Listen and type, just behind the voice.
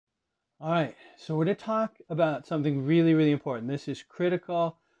All right, so we're going to talk about something really, really important. This is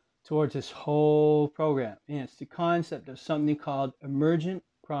critical towards this whole program, and it's the concept of something called emergent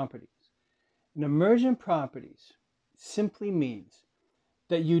properties. And emergent properties simply means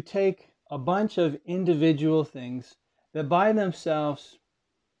that you take a bunch of individual things that by themselves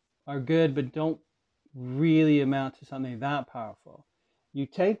are good but don't really amount to something that powerful. You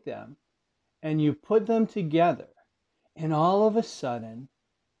take them and you put them together, and all of a sudden,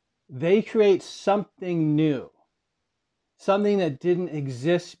 they create something new, something that didn't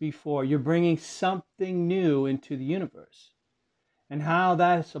exist before. You're bringing something new into the universe. And how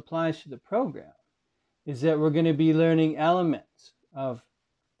that applies to the program is that we're going to be learning elements of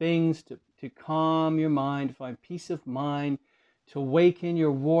things to calm your mind, to find peace of mind, to awaken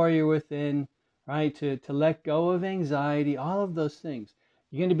your warrior within, right? To let go of anxiety, all of those things.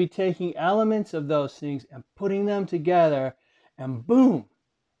 You're going to be taking elements of those things and putting them together, and boom,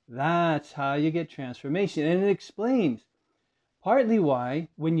 that's how you get transformation. And it explains partly why,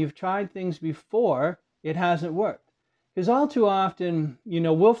 when you've tried things before, it hasn't worked. Because all too often,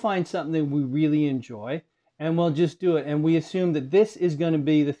 we'll find something we really enjoy and we'll just do it. And we assume that this is going to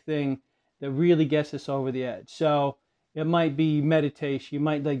be the thing that really gets us over the edge. So it might be meditation. You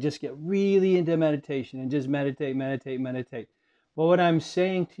might just get really into meditation and just meditate, meditate, meditate. But what I'm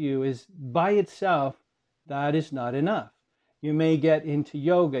saying to you is by itself, that is not enough. You may get into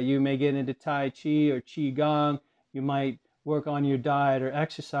yoga. You may get into Tai Chi or Qigong. You might work on your diet or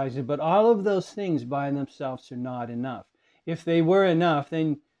exercising, but all of those things by themselves are not enough. If they were enough,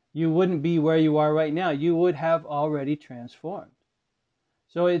 then you wouldn't be where you are right now. You would have already transformed.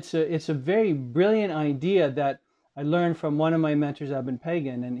 So it's a very brilliant idea that I learned from one of my mentors, Eben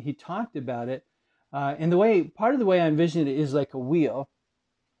Pagan, and he talked about it. And part of the way I envision it is like a wheel.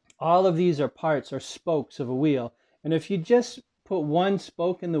 All of these are parts or spokes of a wheel. And if you just put one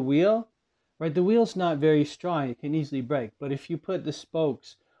spoke in the wheel, right, the wheel's not very strong. It can easily break. But if you put the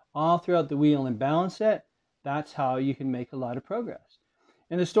spokes all throughout the wheel and balance it, that's how you can make a lot of progress.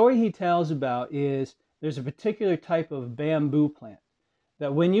 And the story he tells about is there's a particular type of bamboo plant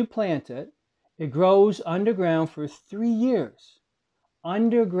that when you plant it, it grows underground for 3 years.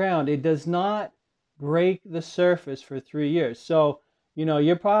 Underground. It does not break the surface for 3 years. So,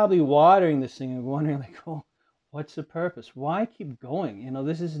 you're probably watering this thing and wondering like, oh, what's the purpose? Why keep going?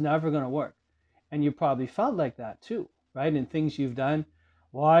 This is never going to work. And you probably felt like that too, right? In things you've done.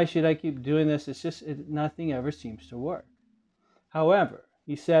 Why should I keep doing this? It's just nothing ever seems to work. However,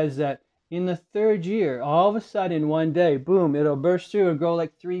 he says that in the 3rd year, all of a sudden one day, boom, it'll burst through and grow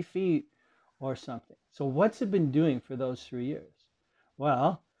like 3 feet or something. So what's it been doing for those 3 years?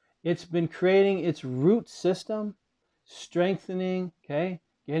 Well, it's been creating its root system, strengthening, okay,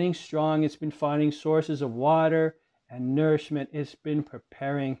 getting strong. It's been finding sources of water and nourishment. It's been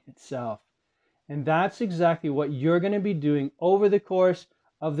preparing itself. And that's exactly what you're going to be doing over the course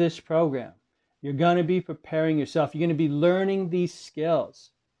of this program. You're going to be preparing yourself. You're going to be learning these skills.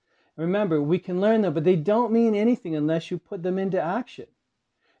 Remember, we can learn them, but they don't mean anything unless you put them into action.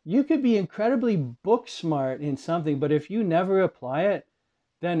 You could be incredibly book smart in something, but if you never apply it,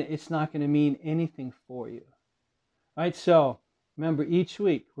 then it's not going to mean anything for you. All right, so remember, each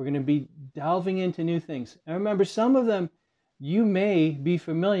week we're going to be delving into new things. And remember, some of them you may be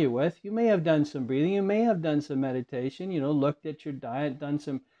familiar with. You may have done some breathing. You may have done some meditation, looked at your diet, done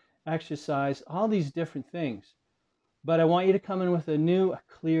some exercise, all these different things. But I want you to come in with a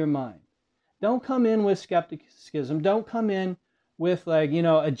clear mind. Don't come in with skepticism. Don't come in with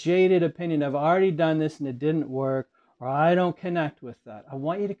a jaded opinion of, I've already done this and it didn't work, or I don't connect with that. I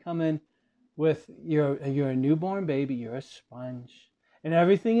want you to come in with, you're a newborn baby, you're a sponge, and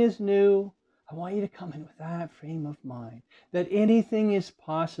everything is new. I want you to come in with that frame of mind, that anything is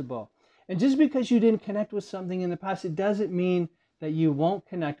possible. And just because you didn't connect with something in the past, it doesn't mean that you won't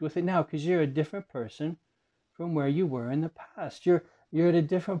connect with it now, because you're a different person from where you were in the past. You're at a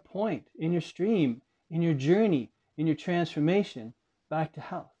different point in your stream, in your journey, in your transformation back to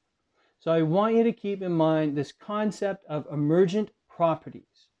health. So I want you to keep in mind this concept of emergent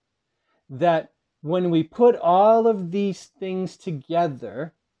properties, that when we put all of these things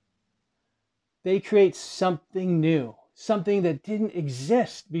together, they create something new, something that didn't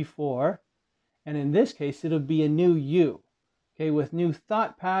exist before. And in this case, it'll be a new you, okay, with new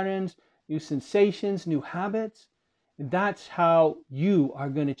thought patterns, new sensations, new habits. And that's how you are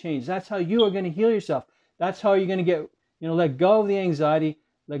going to change. That's how you are going to heal yourself. That's how you're going to get, let go of the anxiety,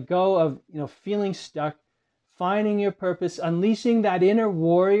 let go of, feeling stuck, finding your purpose, unleashing that inner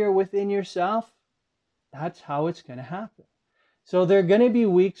warrior within yourself. That's how it's going to happen. So there are going to be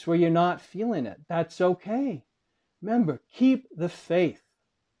weeks where you're not feeling it. That's okay. Remember, keep the faith.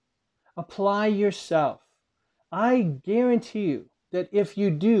 Apply yourself. I guarantee you that if you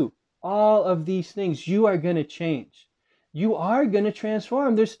do all of these things, you are going to change. You are going to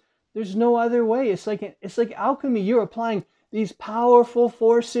transform. There's no other way. It's like alchemy. You're applying these powerful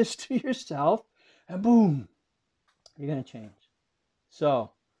forces to yourself, and boom, you're going to change.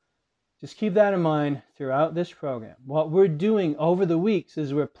 So just keep that in mind throughout this program. What we're doing over the weeks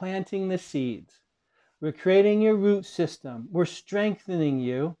is we're planting the seeds. We're creating your root system. We're strengthening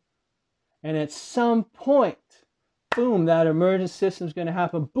you. And at some point, boom, that emergent system is going to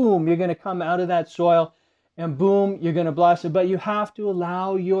happen. Boom, you're going to come out of that soil. And boom, you're going to blossom. But you have to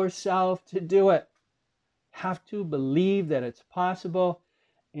allow yourself to do it. You have to believe that it's possible.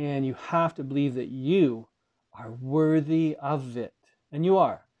 And you have to believe that you are worthy of it. And you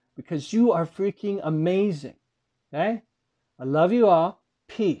are. Because you are freaking amazing. Okay? I love you all.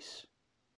 Peace.